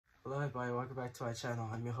Hello everybody, welcome back to our channel.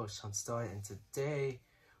 I'm your host Sean Star, and today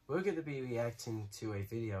we're going to be reacting to a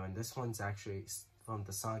video, and this one's actually from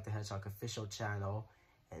the Sonic the Hedgehog official channel,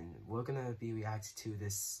 and we're going to be reacting to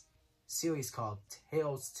this series called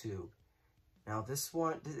TailsTube. Now this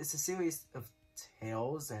one, it's a series of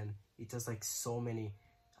Tails, and he does like so many.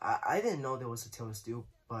 I didn't know there was a TailsTube,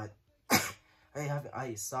 but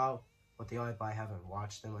I saw what they are, but I haven't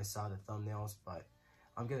watched them. I saw the thumbnails, but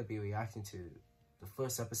I'm going to be reacting to the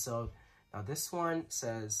first episode. Now this one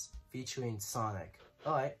says featuring Sonic.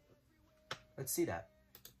 Alright, let's see that.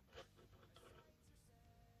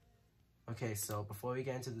 Okay, so before we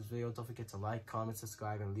get into this video, don't forget to like, comment,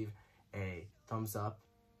 subscribe, and leave a thumbs up.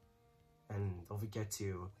 And don't forget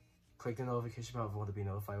to click the notification bell if you want to be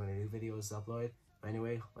notified when a new video is uploaded. But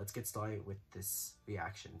anyway, let's get started with this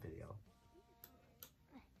reaction video.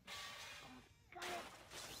 Got it.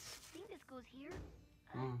 I think this goes here.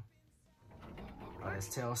 Oh, there's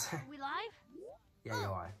Tails. Are we live? Yeah, you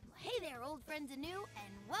are. Hey there, old friends and new,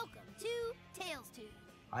 and welcome to TailsTube.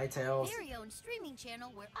 Hi, Tails. Very own streaming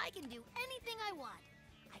channel where I can do anything I want.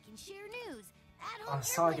 I can share news, at-home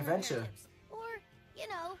Sonic airplane Adventure. repair tips, or, you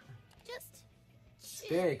know, just It's chill.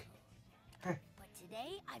 big. But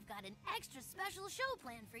today, I've got an extra special show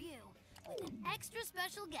planned for you, with an extra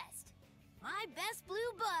special guest. My best blue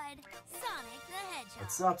bud, Sonic the Hedgehog.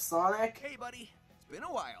 What's up, Sonic? Hey, buddy. It's been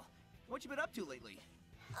a while. What you been up to lately?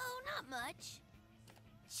 Oh, not much.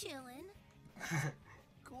 Chillin'.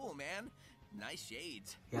 Cool, man. Nice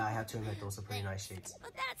shades. Yeah, I have to admit, those are pretty nice shades.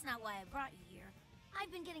 But that's not why I brought you here.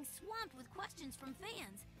 I've been getting swamped with questions from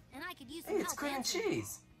fans, and I could use some Hey, it's help cream and answering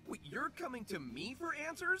cheese. Wait, you're coming to me for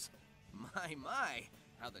answers? My,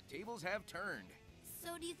 how the tables have turned.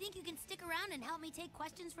 So do you think you can stick around and help me take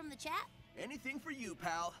questions from the chat? Anything for you,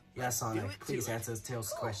 pal. Yeah, Let's do Sonic, it please to it. answer Tails'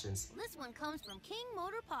 Cool. questions. This one comes from King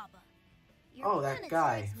Motor Papa. Your Oh, that planet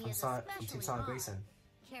guy strikes me from as Team especially Sonic odd. Racing.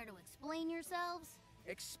 Care to explain yourselves?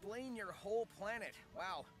 Explain your whole planet.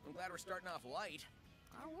 Wow, I'm glad we're starting off light.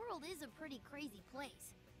 Our world is a pretty crazy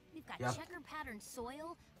place. We've got Yep. checker-patterned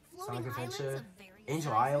soil, floating Sonic islands Adventure, of various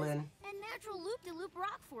Angel sizes, Island. and natural loop-de-loop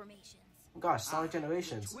rock formations. Gosh, Sonic The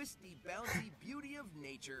Generations. twisty, bouncy beauty of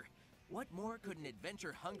nature. What more could an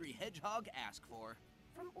adventure-hungry hedgehog ask for?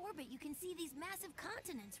 From orbit, you can see these massive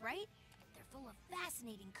continents, right? They're full of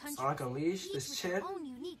fascinating countries. Sonic Unleashed, each this with their chip. own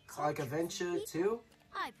unique Sonic cultures and Adventure people. 2.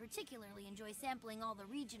 I particularly enjoy sampling all the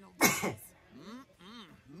regional dishes.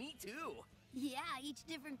 Me too. Yeah, each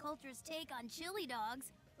different culture's take on chili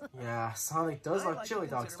dogs. Yeah, Sonic does I like like to chili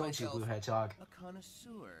dogs, consider don't you, myself Blue Hedgehog? A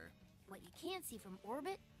connoisseur. What you can't see from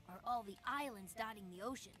orbit are all the islands dotting the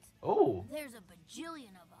oceans. Oh, There's a bajillion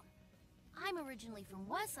of them. I'm originally from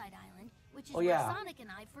Westside Island, which is Oh, yeah. where Sonic and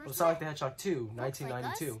I first from Sonic the met. Hedgehog 2, Folks like us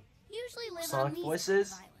 1992. usually live on Sonic these Voices,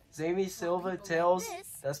 kinds of islands. Zamy, While Silver, people Tails, like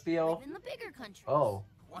this Espio. live in the bigger countries. Oh,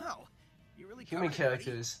 Wow, you really Human covered it, buddy.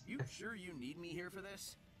 characters. You sure you need me here for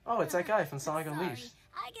this? oh, it's that guy from Sonic Sorry, Unleashed.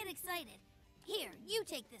 I get excited. Here, you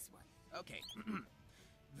take this one. Okay.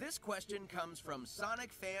 This question comes from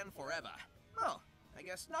Sonic Fan Forever. Oh, I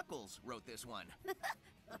guess Knuckles wrote this one.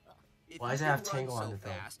 If Why you does it can have run Tangle on so the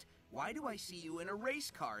thing? fast, why do I see you in a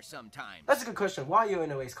race car sometimes? That's a good question. Why are you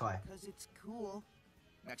in a race car? Because it's cool.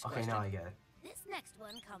 Next Okay, question. now I get it. This next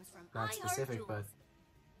one comes from Not I specific, Heart but Jules.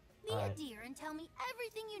 Be alright. a dear and tell me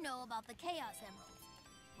everything you know about the Chaos Emeralds.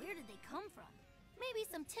 Where did they come from? Maybe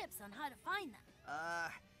some tips on how to find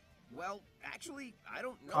them. Well, actually, I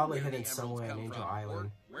don't know Probably where hidden the emeralds somewhere in come Angel from,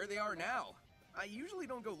 Island. or where they are now. I usually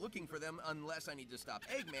don't go looking for them unless I need to stop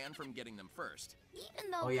Eggman from getting them first. Even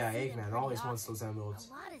though Oh we yeah, see them Eggman pretty always wants often, those emeralds.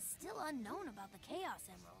 A lot is still unknown about the Chaos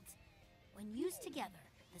Emeralds. When used together,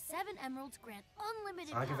 the 7 emeralds grant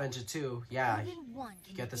unlimited Sonic power. Adventure 2, yeah. Even one If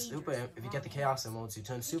you can get the be super, dangerous if you for get the wrong Chaos hands. Emeralds, you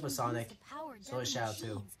turn They Super can use Sonic. to power So does deadly Shadow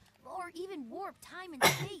too. machines, or even warp time and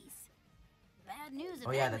space. Bad news. if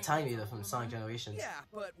Oh yeah, the Eggman Time gets Eater a from hold of Sonic them. Generations. Yeah,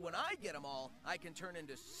 but when I get them all, I can turn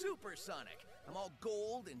into Super Sonic. I'm all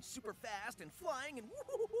gold and super fast and flying and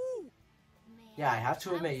woo-hoo-hoo-hoo. Man, Yeah, I have to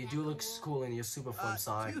how admit, is you that do look cool? cool in your super form,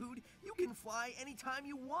 Sonic. Dude, you can fly anytime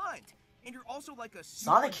you want. And you're also like a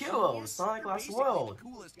super Sonic Hero, genius. Sonic You're Lost basically World. the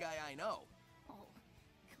coolest guy I know. Oh,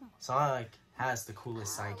 come on. Sonic has the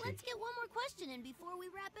coolest Let's sidekick. get one more question in before we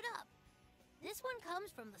wrap it up. This one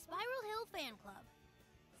comes from the Spiral Hill Fan Club.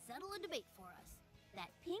 Settle a debate for us. That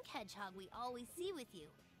pink hedgehog we always see with you,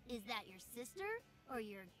 is that your sister or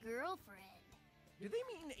your girlfriend? Do they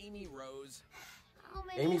mean Amy Rose? How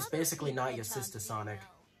many Amy's other basically pink not your hedgehogs sister, do you Sonic. know?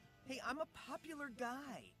 Hey, I'm a popular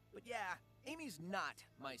guy. But yeah, Amy's not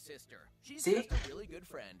my sister. She's See? just a really good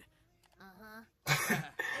friend. Uh-huh.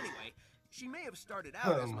 Anyway, She may have started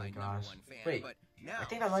out Oh as my my gosh. #1 fan, Wait, but now I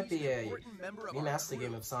think that might she's be an a important member of remaster our game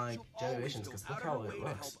group. of Sonic She'll Generations, always because go look out how of her it way to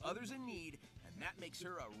looks. help others in need, and that makes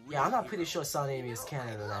her a real Yeah, I'm not hero. pretty sure Sonic Amy is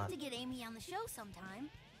canon or I'd love not. to get Amy on the show sometime.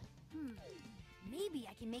 Maybe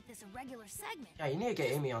I can make this a regular segment. Yeah, you need to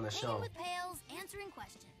get Amy on the Hanging show. with Pails, answering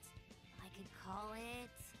questions. I could call it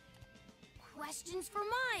Questions for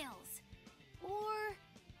Miles, or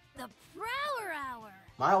the Prower Hour.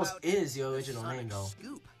 Miles About is your original Sonic name, though.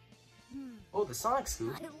 Scoop. Oh, the Sonic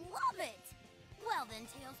Scoop. I love it. Well then,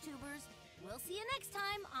 TailsTubers, we'll see you next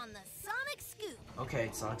time on the Sonic Scoop. Okay,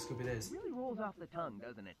 Sonic Scoop it is. Really rolls off the tongue,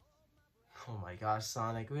 doesn't it? Oh my gosh,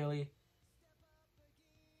 Sonic, really?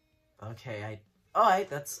 Okay, alright,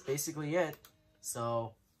 that's basically it.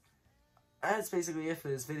 So, that's basically it for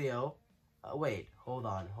this video. Wait, hold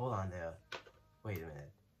on there. Wait a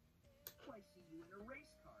minute. I see you in a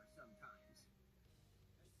race car sometimes.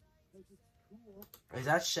 Cool. Is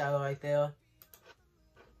that Shadow right there?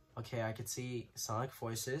 Okay, I could see Sonic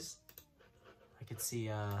Forces. I could see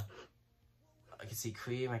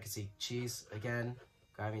Cream, I could see Cheese again.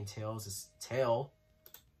 Grabbing Tails' tail.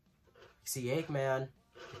 I see Eggman,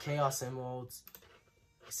 the Chaos Emeralds.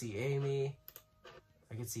 I see Amy.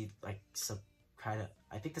 I can see like some kind of.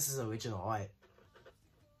 I think this is original art.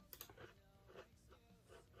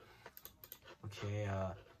 Okay.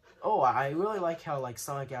 Oh, I really like how like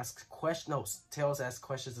Sonic asks questions. No, Tails asks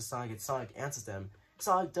questions to Sonic, and Sonic answers them.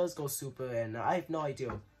 Sonic does go super, and I have no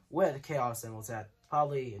idea where the Chaos Emerald's at.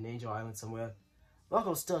 Probably in Angel Island somewhere.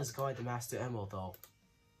 Knuckles does guard the Master Emerald though.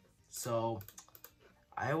 So,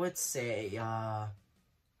 I would say,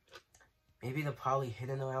 maybe they're probably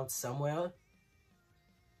hidden around somewhere.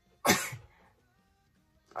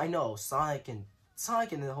 I know, Sonic and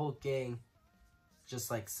the whole gang just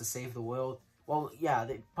likes to save the world. Well, yeah,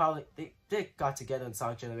 they got together in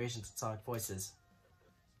Sonic Generations and Sonic Voices.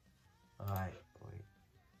 Alright, wait.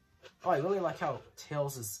 Oh, I really like how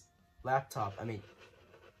Tails'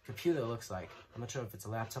 computer looks like. I'm not sure if it's a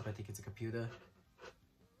laptop, I think it's a computer.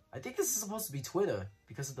 I think this is supposed to be Twitter,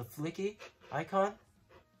 because of the flicky icon.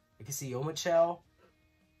 You can see Omochao.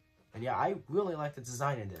 And yeah, I really like the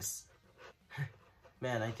design in this.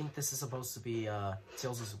 Man, I think this is supposed to be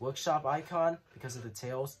Tails' workshop icon, because of the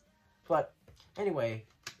tails. But, anyway,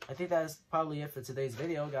 I think that is probably it for today's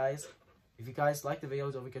video, guys. If you guys like the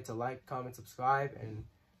video, don't forget to like, comment, subscribe, and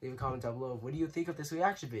leave a comment down below of what do you think of this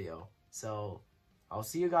reaction video. So, I'll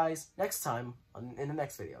see you guys next time in the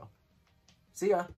next video. See ya!